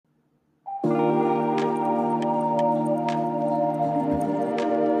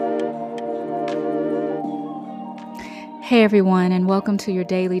Hey everyone, and welcome to your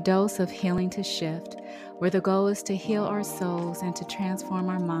daily dose of Healing to Shift, where the goal is to heal our souls and to transform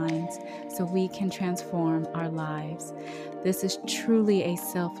our minds so we can transform our lives. This is truly a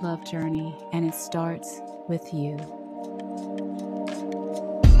self love journey, and it starts with you.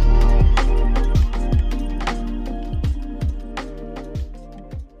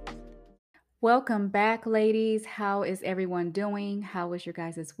 Welcome back, ladies. How is everyone doing? How was your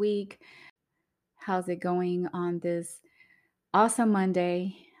guys' week? How's it going on this awesome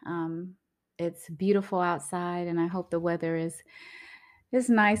Monday? It's beautiful outside, and I hope the weather is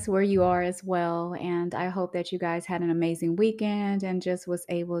nice where you are as well. And I hope that you guys had an amazing weekend and just was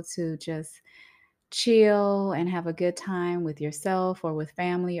able to just chill and have a good time with yourself or with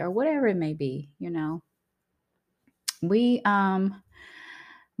family or whatever it may be. We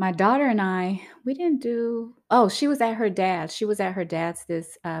my daughter and we didn't do she was at her dad's. She was at her dad's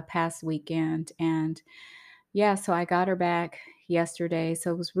this past weekend, and yeah, so I got her back yesterday.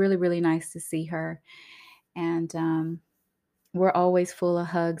 So it was really, really nice to see her. And we're always full of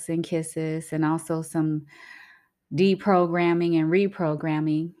hugs and kisses and also some deprogramming and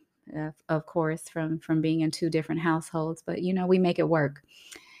reprogramming, of course, from being in two different households. But we make it work.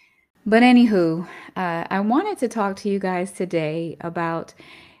 But anywho, I wanted to talk to you guys today about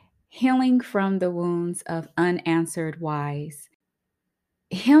healing from the wounds of unanswered whys.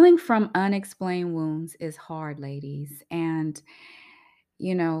 Healing from unexplained wounds is hard, ladies, and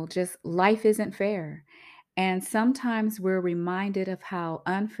just life isn't fair. And sometimes we're reminded of how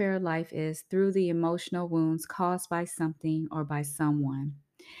unfair life is through the emotional wounds caused by something or by someone.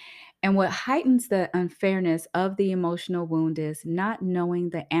 And what heightens the unfairness of the emotional wound is not knowing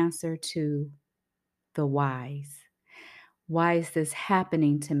the answer to the whys. Why is this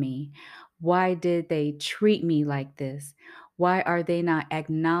happening to me? Why did they treat me like this? Why are they not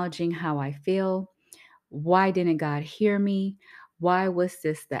acknowledging how I feel? Why didn't God hear me? Why was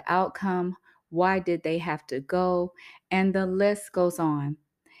this the outcome? Why did they have to go? And the list goes on.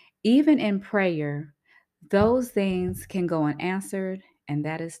 Even in prayer, those things can go unanswered, and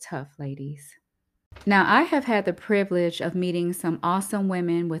that is tough, ladies. Now, I have had the privilege of meeting some awesome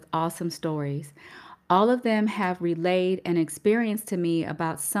women with awesome stories. All of them have relayed an experience to me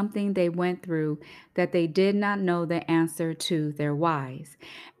about something they went through that they did not know the answer to their whys.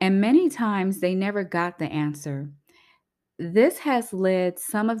 And many times they never got the answer. This has led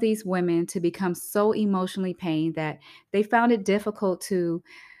some of these women to become so emotionally pained that they found it difficult to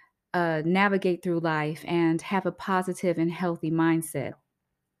navigate through life and have a positive and healthy mindset.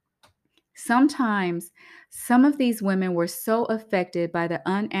 Sometimes some of these women were so affected by the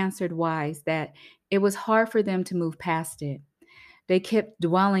unanswered whys that it was hard for them to move past it. They kept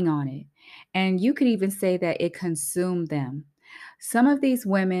dwelling on it. And you could even say that it consumed them. Some of these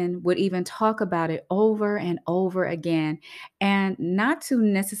women would even talk about it over and over again, and not to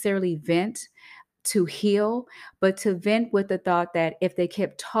necessarily vent to heal, but to vent with the thought that if they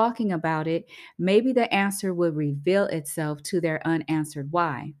kept talking about it, maybe the answer would reveal itself to their unanswered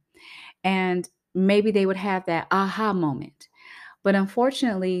why. And maybe they would have that aha moment. But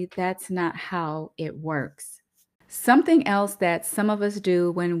unfortunately, that's not how it works. Something else that some of us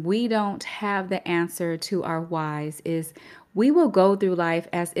do when we don't have the answer to our whys is we will go through life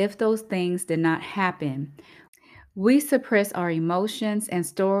as if those things did not happen. We suppress our emotions and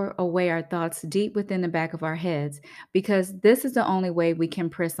store away our thoughts deep within the back of our heads because this is the only way we can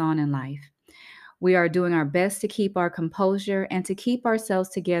press on in life. We are doing our best to keep our composure and to keep ourselves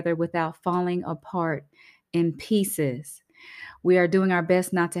together without falling apart in pieces. We are doing our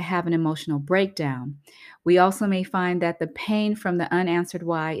best not to have an emotional breakdown. We also may find that the pain from the unanswered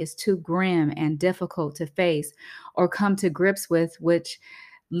why is too grim and difficult to face or come to grips with, which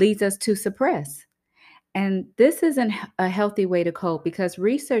leads us to suppress. And this isn't a healthy way to cope because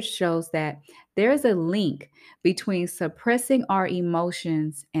research shows that there is a link between suppressing our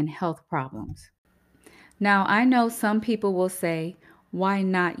emotions and health problems. Now, I know some people will say, why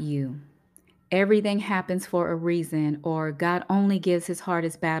not you? Everything happens for a reason, or God only gives his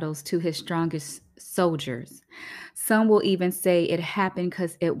hardest battles to his strongest soldiers. Some will even say it happened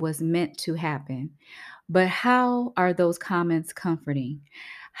because it was meant to happen. But how are those comments comforting?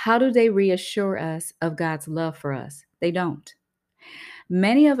 How do they reassure us of God's love for us? They don't.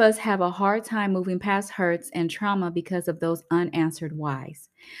 Many of us have a hard time moving past hurts and trauma because of those unanswered whys.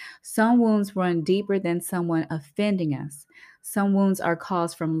 Some wounds run deeper than someone offending us. Some wounds are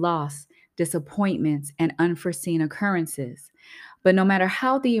caused from loss, disappointments, and unforeseen occurrences. But no matter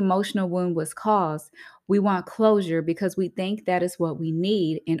how the emotional wound was caused, We want closure because we think that is what we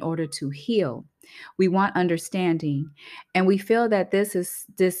need in order to heal. We want understanding, and we feel that this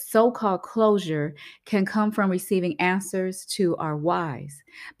so-called closure can come from receiving answers to our whys.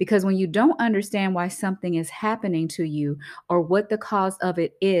 Because when you don't understand why something is happening to you or what the cause of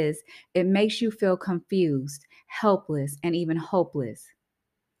it is, it makes you feel confused, helpless, and even hopeless.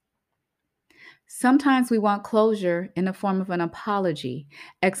 Sometimes we want closure in the form of an apology,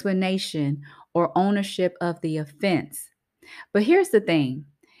 explanation, or ownership of the offense. But here's the thing: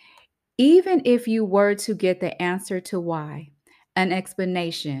 even if you were to get the answer to why, an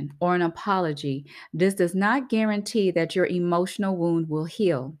explanation, or an apology, this does not guarantee that your emotional wound will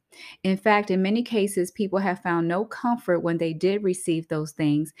heal. In fact, in many cases, people have found no comfort when they did receive those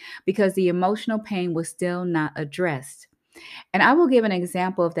things because the emotional pain was still not addressed. And I will give an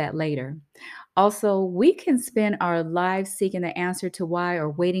example of that later. Also, we can spend our lives seeking the answer to why or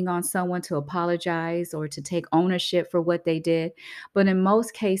waiting on someone to apologize or to take ownership for what they did, but in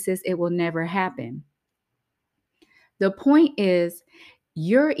most cases, it will never happen. The point is,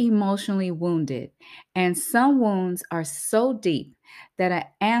 you're emotionally wounded, and some wounds are so deep that an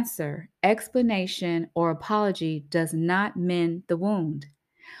answer, explanation, or apology does not mend the wound.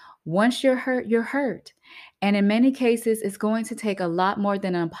 Once you're hurt, you're hurt. And in many cases, it's going to take a lot more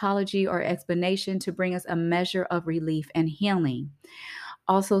than an apology or explanation to bring us a measure of relief and healing.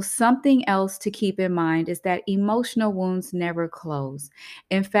 Also, something else to keep in mind is that emotional wounds never close.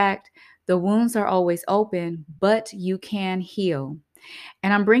 In fact, the wounds are always open, but you can heal.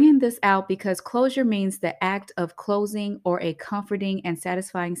 And I'm bringing this out because closure means the act of closing or a comforting and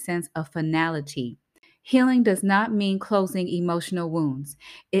satisfying sense of finality. Healing does not mean closing emotional wounds.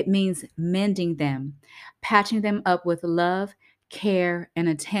 It means mending them, patching them up with love, care, and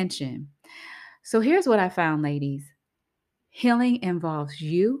attention. So here's what I found, ladies: healing involves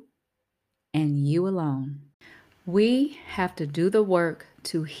you and you alone. We have to do the work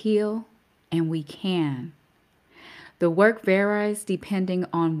to heal, and we can. The work varies depending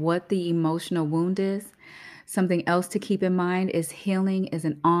on what the emotional wound is. Something else to keep in mind is healing is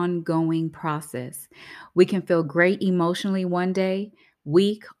an ongoing process. We can feel great emotionally one day,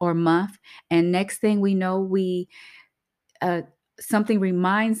 week, or month, and next thing we know, we uh, something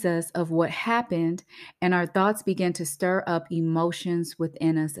reminds us of what happened, and our thoughts begin to stir up emotions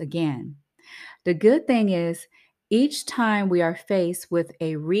within us again. The good thing is, each time we are faced with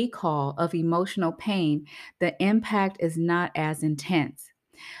a recall of emotional pain, the impact is not as intense.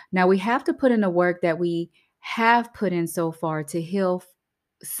 Now, we have to put in the work that we have put in so far to heal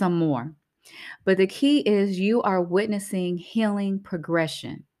some more. But the key is you are witnessing healing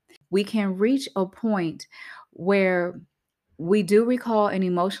progression. We can reach a point where we do recall an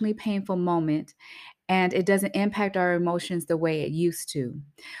emotionally painful moment and it doesn't impact our emotions the way it used to.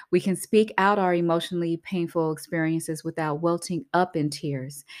 We can speak out our emotionally painful experiences without welting up in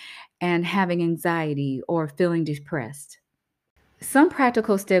tears and having anxiety or feeling depressed. Some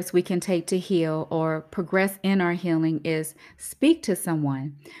practical steps we can take to heal or progress in our healing is speak to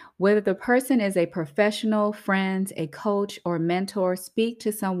someone. Whether the person is a professional, friend, a coach, or mentor, speak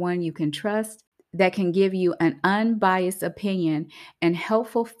to someone you can trust that can give you an unbiased opinion and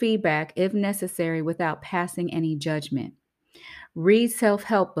helpful feedback if necessary without passing any judgment. Read self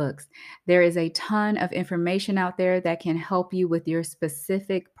help books. There is a ton of information out there that can help you with your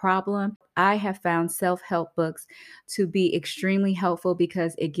specific problem. I have found self help books to be extremely helpful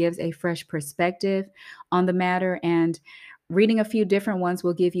because it gives a fresh perspective on the matter, and reading a few different ones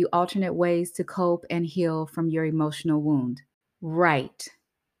will give you alternate ways to cope and heal from your emotional wound. Right.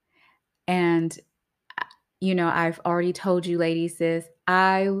 And, I've already told you, ladies, this.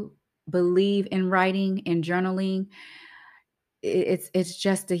 I believe in writing and journaling. It's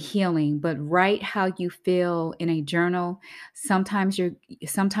just a healing, but write how you feel in a journal. Sometimes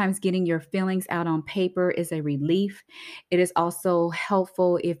getting your feelings out on paper is a relief. It is also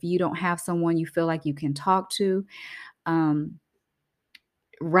helpful if you don't have someone you feel like you can talk to. um,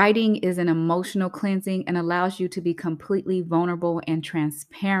 Writing is an emotional cleansing and allows you to be completely vulnerable and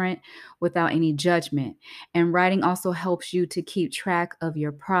transparent without any judgment. And writing also helps you to keep track of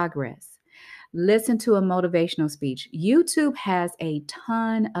your progress. Listen to a motivational speech. YouTube has a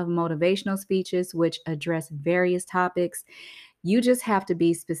ton of motivational speeches which address various topics. You just have to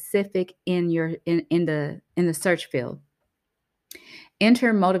be specific in the search field.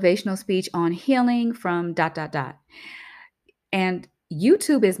 Enter motivational speech on healing from dot dot dot. And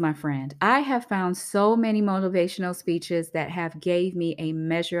YouTube is my friend. I have found so many motivational speeches that have gave me a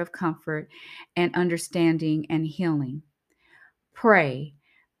measure of comfort and understanding and healing. Pray.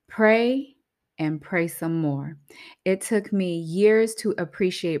 Pray and pray some more. It took me years to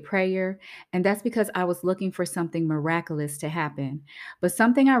appreciate prayer, and that's because I was looking for something miraculous to happen. But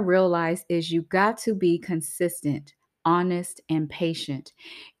something I realized is you got to be consistent, honest, and patient.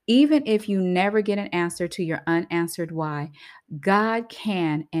 Even if you never get an answer to your unanswered why, God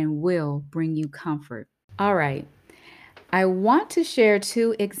can and will bring you comfort. All right. I want to share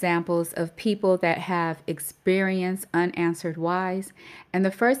two examples of people that have experienced unanswered whys. And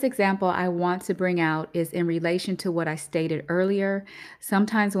the first example I want to bring out is in relation to what I stated earlier.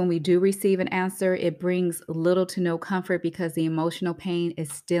 Sometimes when we do receive an answer, it brings little to no comfort because the emotional pain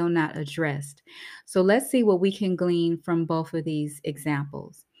is still not addressed. So let's see what we can glean from both of these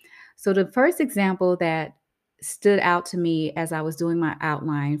examples. So the first example that stood out to me as I was doing my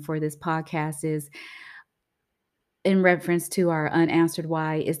outline for this podcast is in reference to our unanswered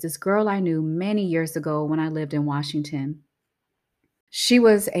why is this girl I knew many years ago when I lived in Washington. She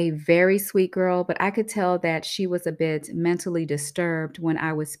was a very sweet girl, but I could tell that she was a bit mentally disturbed when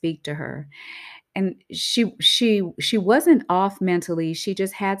I would speak to her. And she wasn't off mentally, she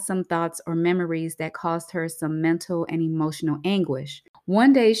just had some thoughts or memories that caused her some mental and emotional anguish.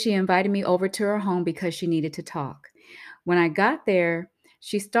 One day she invited me over to her home because she needed to talk. When I got there,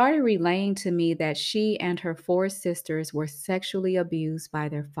 she started relaying to me that she and her four sisters were sexually abused by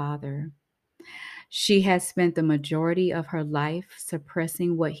their father. She had spent the majority of her life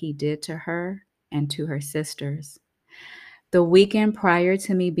suppressing what he did to her and to her sisters. The weekend prior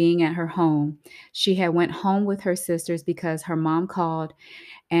to me being at her home, she had went home with her sisters because her mom called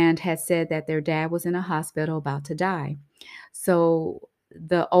and had said that their dad was in a hospital about to die. So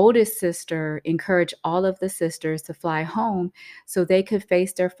the oldest sister encouraged all of the sisters to fly home so they could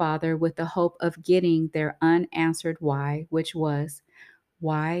face their father with the hope of getting their unanswered why, which was,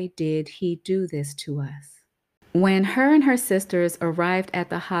 why did he do this to us? When her and her sisters arrived at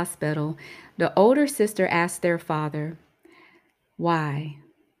the hospital, the older sister asked their father, why?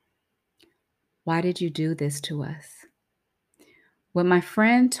 Why did you do this to us? What my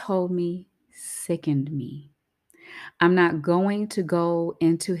friend told me sickened me. I'm not going to go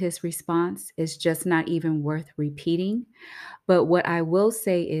into his response. It's just not even worth repeating. But what I will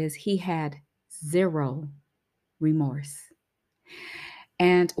say is he had zero remorse.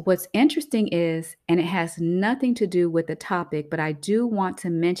 And what's interesting is, and it has nothing to do with the topic, but I do want to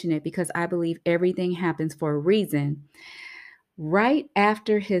mention it because I believe everything happens for a reason. Right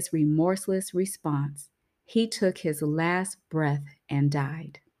after his remorseless response, he took his last breath and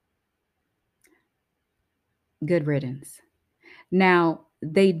died. Good riddance. Now,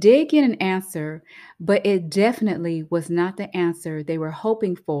 they did get an answer, but it definitely was not the answer they were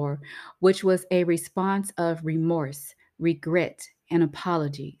hoping for, which was a response of remorse, regret, and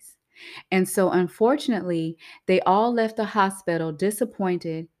apologies. And so, unfortunately, they all left the hospital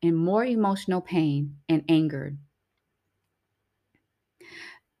disappointed, in more emotional pain, and angered.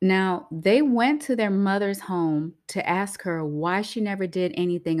 Now, they went to their mother's home to ask her why she never did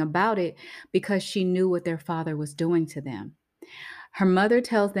anything about it because she knew what their father was doing to them. Her mother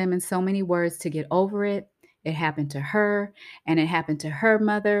tells them in so many words to get over it. It happened to her and it happened to her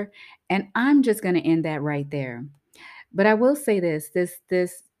mother. And I'm just going to end that right there. But I will say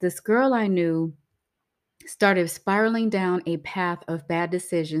this girl I knew started spiraling down a path of bad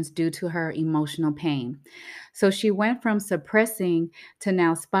decisions due to her emotional pain. So she went from suppressing to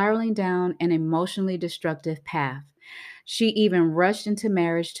now spiraling down an emotionally destructive path. She even rushed into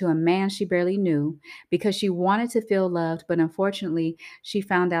marriage to a man she barely knew because she wanted to feel loved, but unfortunately, she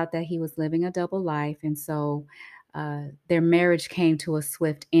found out that he was living a double life, and so their marriage came to a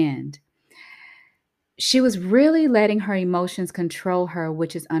swift end. She was really letting her emotions control her,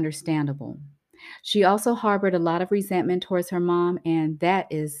 which is understandable. She also harbored a lot of resentment towards her mom, and that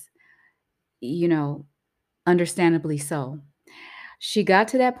is, you know, understandably so. She got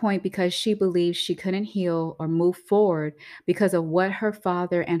to that point because she believed she couldn't heal or move forward because of what her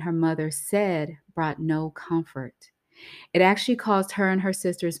father and her mother said brought no comfort. It actually caused her and her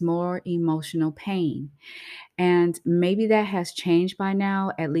sisters more emotional pain. And maybe that has changed by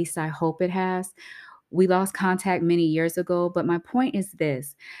now. At least I hope it has. We lost contact many years ago, but my point is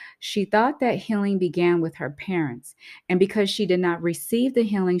this. She thought that healing began with her parents. And because she did not receive the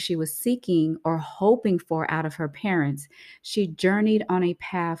healing she was seeking or hoping for out of her parents, she journeyed on a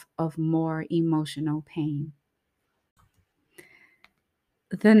path of more emotional pain.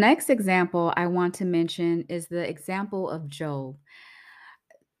 The next example I want to mention is the example of Job,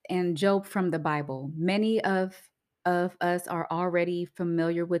 and Job from the Bible. Many of us are already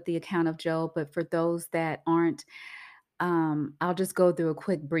familiar with the account of Job, but for those that aren't, I'll just go through a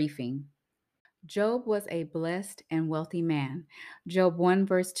quick briefing. Job was a blessed and wealthy man. Job 1,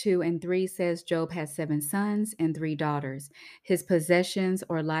 verse 2 and 3 says Job had 7 sons and 3 daughters. His possessions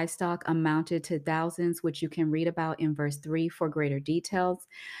or livestock amounted to thousands, which you can read about in verse 3 for greater details.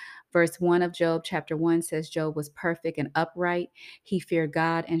 Verse 1 of Job, chapter 1, says Job was perfect and upright. He feared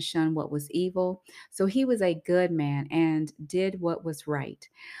God and shunned what was evil. So he was a good man and did what was right.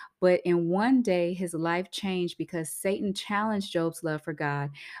 But in one day, his life changed because Satan challenged Job's love for God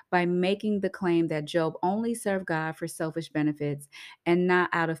by making the claim that Job only served God for selfish benefits and not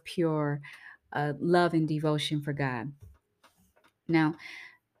out of pure love and devotion for God. Now,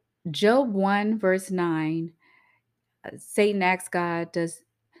 Job 1, verse 9, Satan asked God,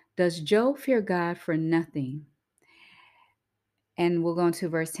 does Job fear God for nothing? And we'll go into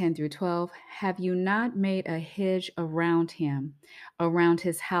verse 10 through 12. Have you not made a hedge around him, around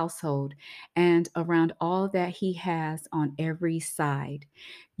his household, and around all that he has on every side?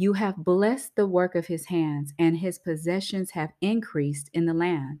 You have blessed the work of his hands, and his possessions have increased in the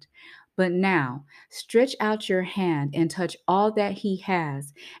land. But now stretch out your hand and touch all that he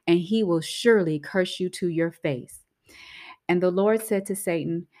has, and he will surely curse you to your face. And the Lord said to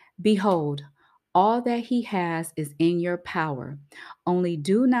Satan, behold, all that he has is in your power. Only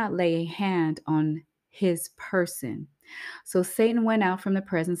do not lay a hand on his person. So Satan went out from the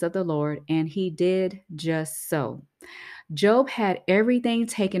presence of the Lord, and he did just so. Job had everything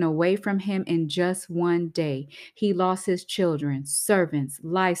taken away from him in just one day. He lost his children, servants,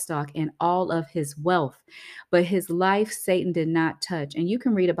 livestock, and all of his wealth. But his life, Satan did not touch. And you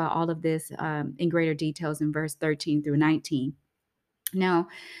can read about all of this in greater details in verse 13 through 19. Now,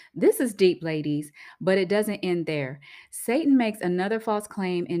 this is deep, ladies, but it doesn't end there. Satan makes another false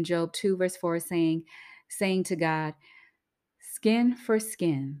claim in Job 2, verse 4, saying to God, skin for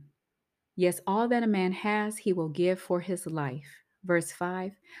skin. Yes, all that a man has, he will give for his life. Verse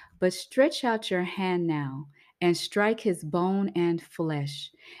 5, but stretch out your hand now and strike his bone and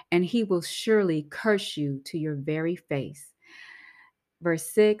flesh, and he will surely curse you to your very face. Verse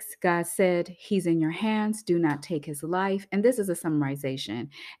 6, God said, he's in your hands, do not take his life. And this is a summarization.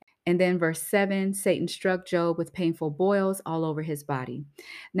 And then verse 7, Satan struck Job with painful boils all over his body.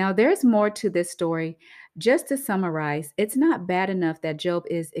 Now, there's more to this story. Just to summarize, it's not bad enough that Job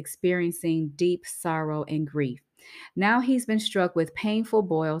is experiencing deep sorrow and grief. Now he's been struck with painful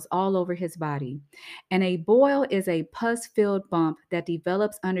boils all over his body. And a boil is a pus filled bump that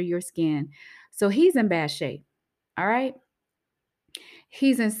develops under your skin. So he's in bad shape. All right.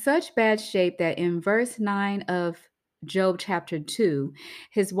 He's in such bad shape that in verse 9 of Job chapter 2,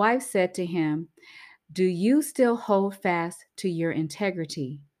 his wife said to him, do you still hold fast to your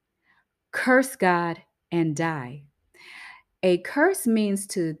integrity? Curse God and die. A curse means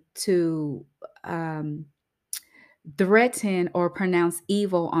to um, threaten or pronounce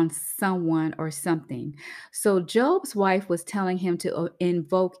evil on someone or something. So Job's wife was telling him to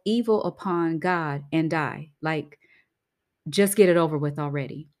invoke evil upon God and die. Like, just get it over with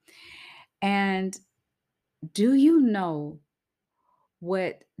already. And do you know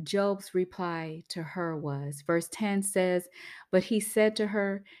what Job's reply to her was? Verse 10 says, but he said to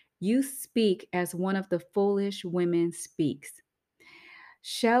her, you speak as one of the foolish women speaks.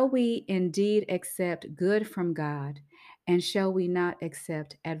 Shall we indeed accept good from God, and shall we not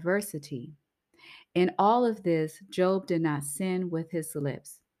accept adversity? In all of this, Job did not sin with his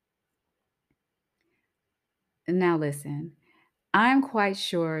lips. Now listen, I'm quite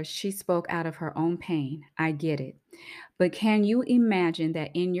sure she spoke out of her own pain. I get it. But can you imagine that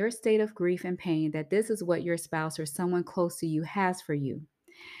in your state of grief and pain, that this is what your spouse or someone close to you has for you?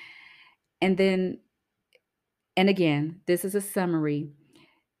 And then, and again, this is a summary.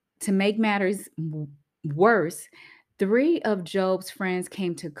 To make matters worse, 3 of Job's friends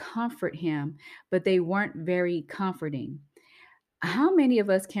came to comfort him, but they weren't very comforting. How many of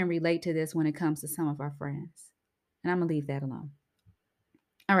us can relate to this when it comes to some of our friends? And I'm going to leave that alone.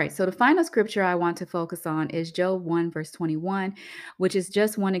 All right, so the final scripture I want to focus on is Job 1, verse 21, which is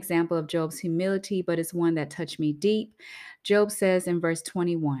just one example of Job's humility, but it's one that touched me deep. Job says in verse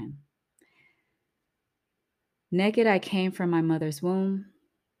 21, naked I came from my mother's womb,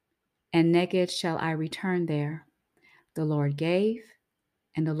 and naked shall I return there. The Lord gave,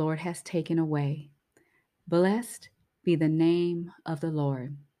 and the Lord has taken away. Blessed be the name of the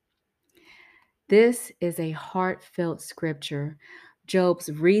Lord. This is a heartfelt scripture. Job's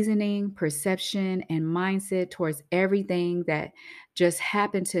reasoning, perception, and mindset towards everything that just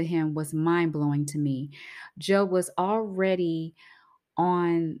happened to him was mind blowing to me. Job was already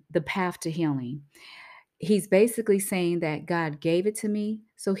on the path to healing. He's basically saying that God gave it to me,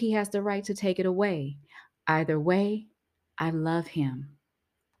 so he has the right to take it away. Either way, I love him.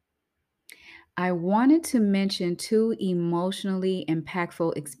 I wanted to mention two emotionally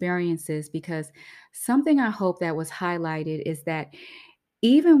impactful experiences because something I hope that was highlighted is that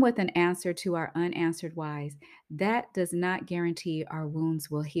even with an answer to our unanswered whys, that does not guarantee our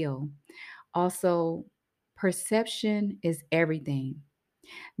wounds will heal. Also, perception is everything.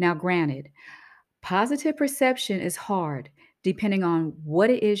 Now, granted, positive perception is hard depending on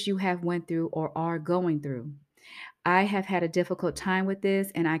what it is you have went through or are going through. I have had a difficult time with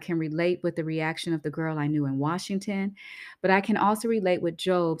this, and I can relate with the reaction of the girl I knew in Washington, but I can also relate with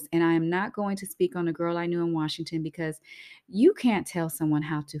Job's. And I am not going to speak on the girl I knew in Washington because you can't tell someone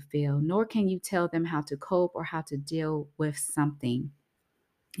how to feel, nor can you tell them how to cope or how to deal with something.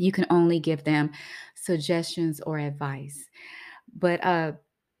 You can only give them suggestions or advice. But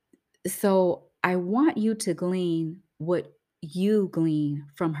so I want you to glean what you glean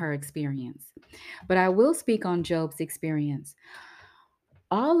from her experience. But I will speak on Job's experience.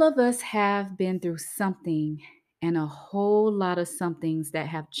 All of us have been through something and a whole lot of somethings that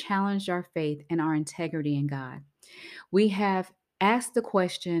have challenged our faith and our integrity in God. We have asked the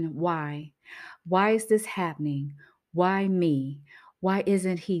question, why? Why is this happening? Why me? Why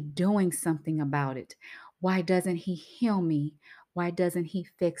isn't He doing something about it? Why doesn't He heal me? Why doesn't He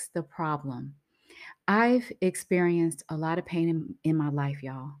fix the problem? I've experienced a lot of pain in my life,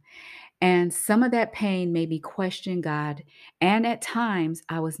 y'all. And some of that pain made me question God. And at times,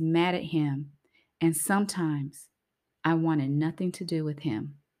 I was mad at Him. And sometimes I wanted nothing to do with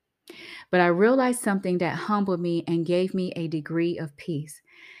Him. But I realized something that humbled me and gave me a degree of peace.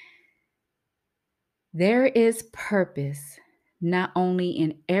 There is purpose not only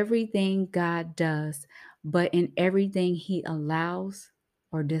in everything God does, but in everything He allows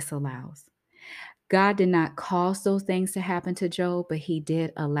or disallows. God did not cause those things to happen to Job, but He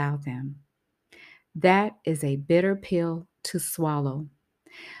did allow them. That is a bitter pill to swallow.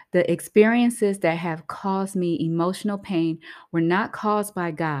 The experiences that have caused me emotional pain were not caused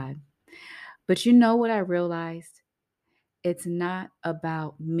by God. But you know what I realized? It's not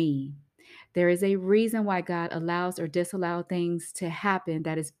about me. There is a reason why God allows or disallows things to happen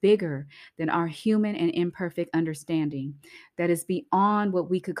that is bigger than our human and imperfect understanding, that is beyond what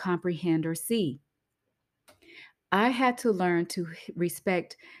we could comprehend or see. I had to learn to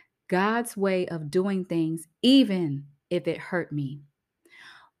respect God's way of doing things, even if it hurt me.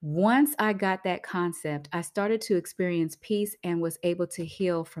 Once I got that concept, I started to experience peace and was able to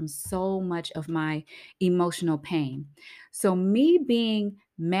heal from so much of my emotional pain. So, me being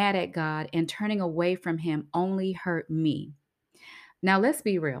mad at God and turning away from Him only hurt me. Now, let's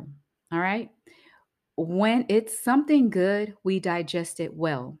be real, all right? When it's something good, we digest it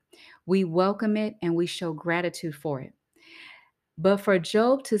well. We welcome it and we show gratitude for it. But for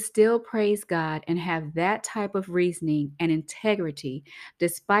Job to still praise God and have that type of reasoning and integrity,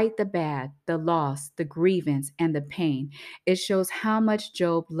 despite the bad, the loss, the grievance, and the pain, it shows how much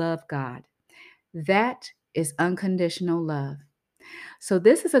Job loved God. That is unconditional love. So,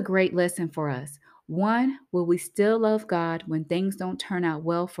 this is a great lesson for us. One, will we still love God when things don't turn out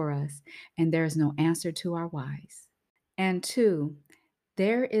well for us and there is no answer to our whys? And two,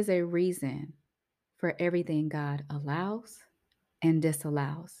 there is a reason for everything God allows and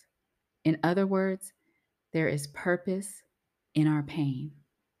disallows. In other words, there is purpose in our pain.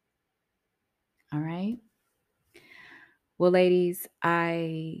 All right. Well, ladies,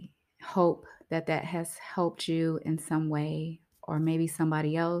 I hope that that has helped you in some way, or maybe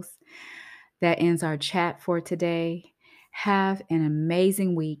somebody else. That ends our chat for today. Have an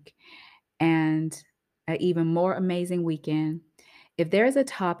amazing week and an even more amazing weekend. If there's a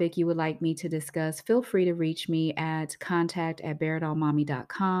topic you would like me to discuss, feel free to reach me at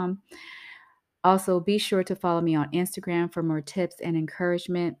contact@bairdallmommy.com. Also, be sure to follow me on Instagram for more tips and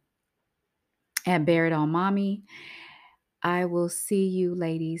encouragement at Bear It All Mommy. I will see you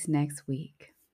ladies next week.